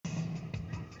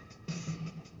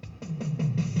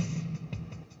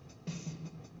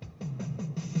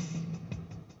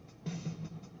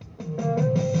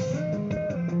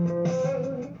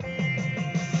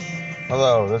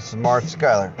Hello, this is Mark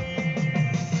Schuyler.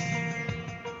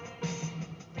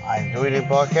 I'm doing a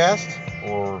podcast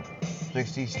for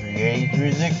 60s through 80s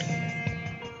music.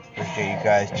 Appreciate you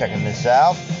guys checking this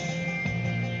out.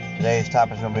 Today's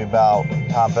topic is going to be about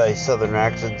Tom Petty's Southern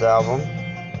Accents album,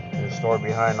 and the story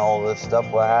behind all this stuff,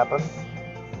 what happened.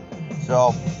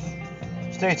 So,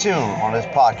 stay tuned on this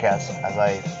podcast as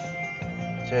I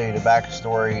tell you the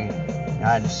backstory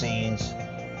behind the scenes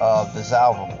of this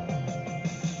album.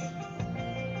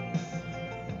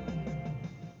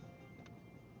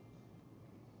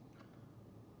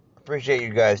 Appreciate you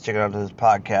guys checking out this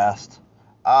podcast.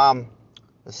 The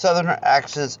Southern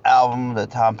Accents album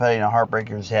that Tom Petty and the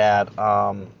Heartbreakers had.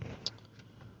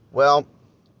 Well,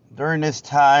 during this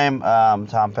time,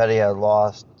 Tom Petty had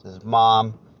lost his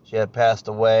mom. She had passed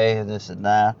away, and this and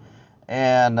that.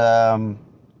 And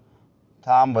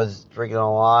Tom was drinking a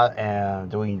lot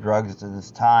and doing drugs at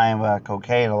this time,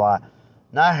 cocaine a lot.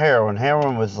 Not heroin.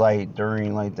 Heroin was like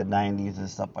during like the 90s and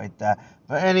stuff like that.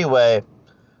 But anyway.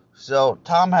 So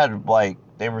Tom had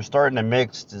they were starting to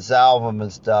mix this album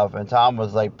and stuff, and Tom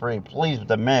was pretty pleased with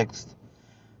the mix.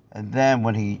 And then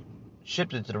when he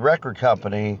shipped it to the record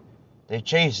company, they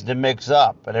changed the mix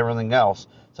up and everything else.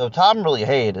 So Tom really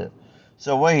hated it.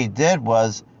 So what he did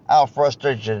was, out of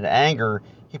frustration and anger,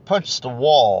 he punched the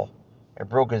wall and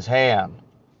broke his hand.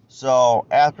 So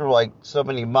after so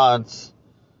many months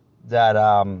that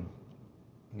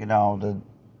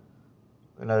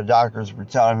the doctors were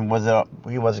telling him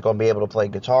he wasn't going to be able to play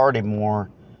guitar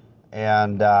anymore.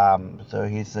 And so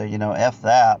he said, F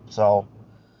that. So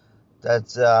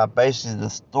that's basically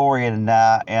the story in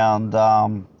that. And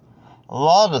a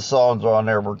lot of the songs on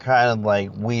there were kind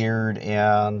of weird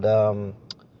and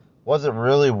wasn't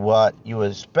really what you would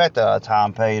expect out of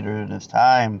Tom Petty during this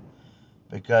time.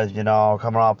 Because, coming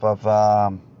off of,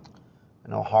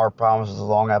 Heart Promises,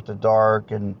 Long After Dark,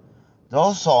 and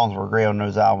those songs were great on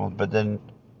those albums. But then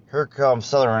here comes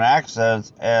Southern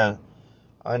Accents, and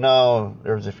I know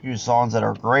there's a few songs that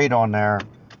are great on there,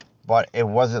 but it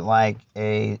wasn't like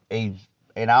an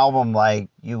album like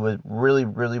you would really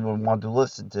would want to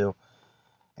listen to.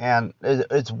 And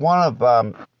it's one of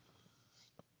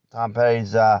Tom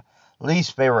Petty's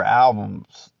least favorite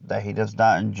albums that he does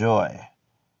not enjoy.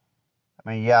 I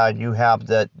mean, yeah, you have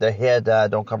the hit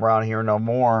Don't Come Around Here No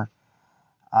More.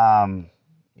 And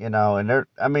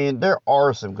there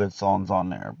are some good songs on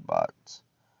there, but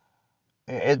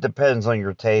it depends on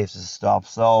your taste and stuff.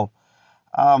 So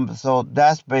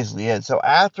that's basically it. So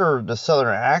after the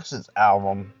Southern Accents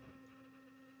album,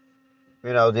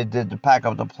 they did the Pack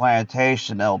Up the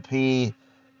Plantation LP,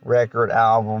 record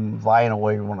album, vinyl,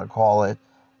 whatever you want to call it.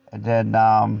 And then,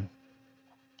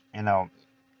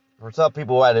 for some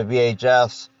people who had a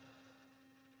VHS,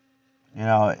 it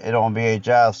on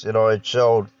VHS, it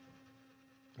showed,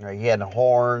 he had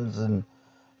horns and,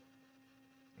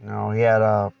 he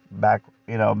had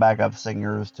backup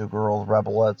singers, two girls,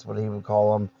 rebelettes, what he would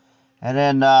call them. And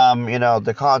then,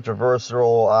 the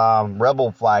controversial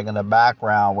rebel flag in the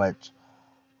background, which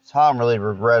Tom really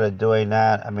regretted doing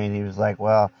that. I mean, he was like,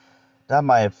 well, that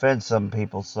might offend some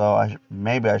people, so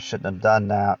maybe I shouldn't have done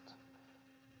that.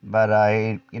 But,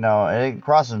 it didn't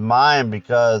cross his mind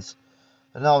because,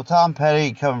 Tom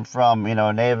Petty coming from,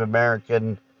 a Native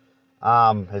American.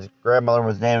 His grandmother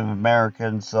was Native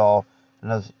American, so,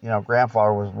 and his,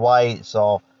 grandfather was white,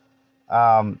 so,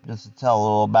 just to tell a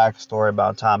little backstory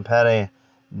about Tom Petty,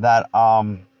 that,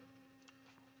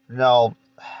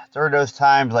 during those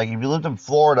times, if you lived in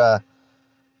Florida,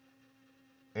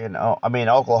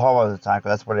 Oklahoma at the time,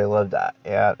 because that's where they lived at,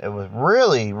 and it was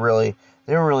really,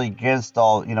 they were really against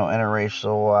all,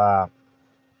 interracial,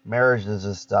 marriages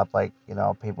and stuff,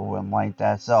 people wouldn't like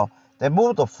that, so they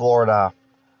moved to Florida.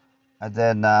 And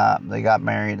then they got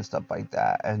married and stuff like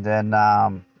that. And then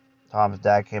Tom's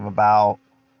dad came about.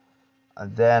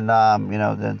 And then,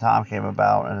 then Tom came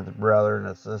about, and his brother and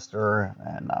his sister.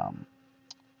 And,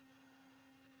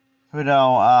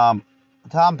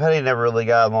 Tom Petty never really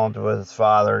got along with his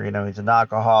father. He's an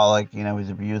alcoholic. He's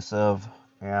abusive.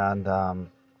 And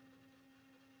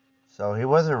so he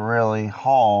wasn't really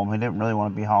home. He didn't really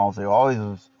want to be home. So he always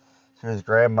was to his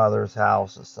grandmother's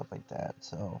house and stuff like that.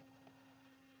 So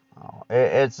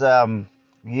it's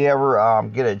you ever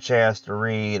get a chance to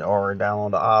read or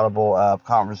download the Audible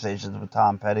Conversations with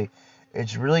Tom Petty,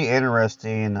 it's really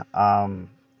interesting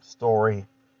story,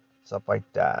 stuff like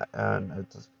that, and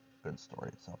it's a good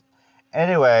story. So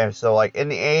anyway, so in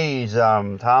the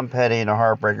 80s, Tom Petty and the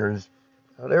Heartbreakers,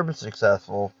 they were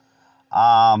successful.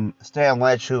 Stan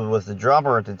Letch, who was the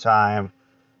drummer at the time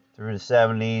through the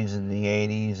 70s and the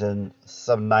 80s and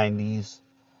some 90s,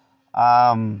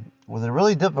 was a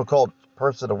really difficult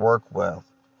person to work with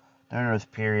during this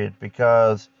period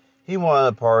because he wanted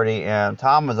to party, and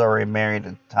Tom was already married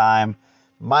at the time.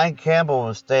 Mike Campbell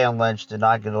and Stan Lynch did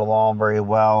not get along very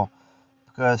well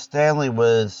because Stanley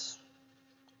was,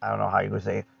 I don't know how you would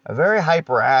say, a very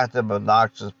hyperactive,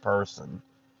 obnoxious person.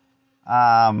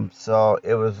 So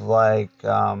it was like,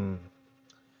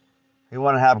 he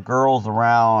wanted to have girls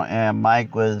around, and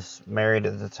Mike was married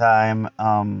at the time.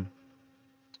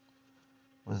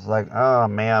 Was like, oh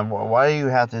man, why do you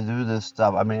have to do this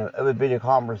stuff? I mean, it would be the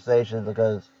conversation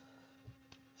because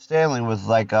Stanley was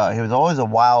like, he was always a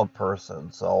wild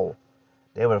person, so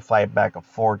they would fight back and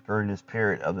forth during this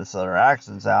period of the Southern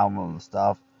Accents album and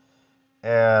stuff.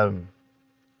 And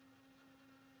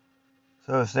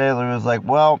so Stanley was like,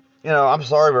 well, I'm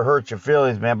sorry to hurt your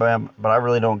feelings, man, but I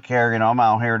really don't care. I'm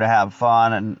out here to have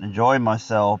fun and enjoy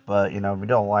myself, but, if you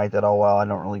don't like that, oh well, I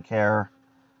don't really care.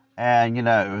 And, it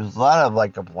was a lot of,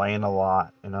 like, complaining a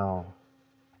lot,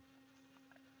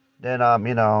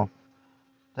 Then,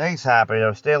 things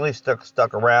happened. Stanley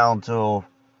stuck around till,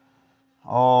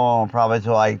 probably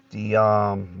till, like, the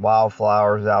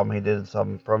Wildflowers album. He did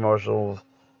some promotional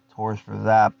tours for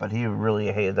that, but he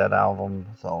really hated that album,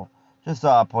 so just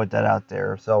point that out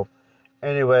there. So,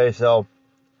 anyway, so, if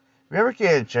you ever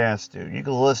get a chance to, you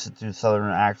can listen to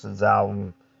Southern Accents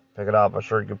album, pick it up. I'm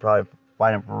sure you could probably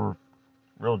find it for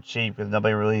real cheap because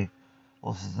nobody really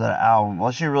listens to that album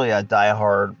unless you're really a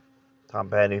diehard Tom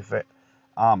Petty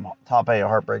Tom Petty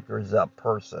Heartbreakers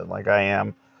person like I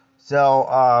am.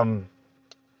 So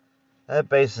that's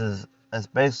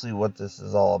basically what this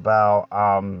is all about.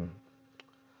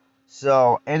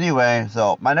 So anyway,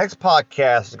 so my next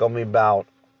podcast is gonna be about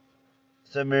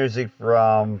some music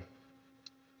from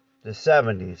the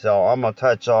 70s. So I'm gonna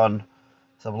touch on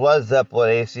some Led Zeppelin,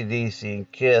 AC/DC,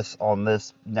 and Kiss on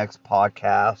this next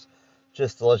podcast,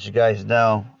 just to let you guys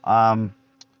know. Then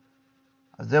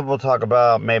we'll talk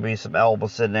about maybe some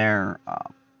Elvis in there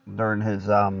during his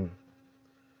the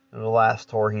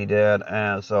last tour he did,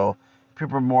 and so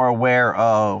people are more aware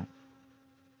of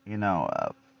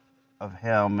of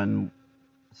him and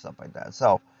stuff like that.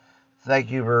 So thank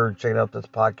you for checking out this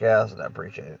podcast, and I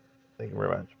appreciate it. Thank you very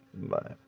much. Bye.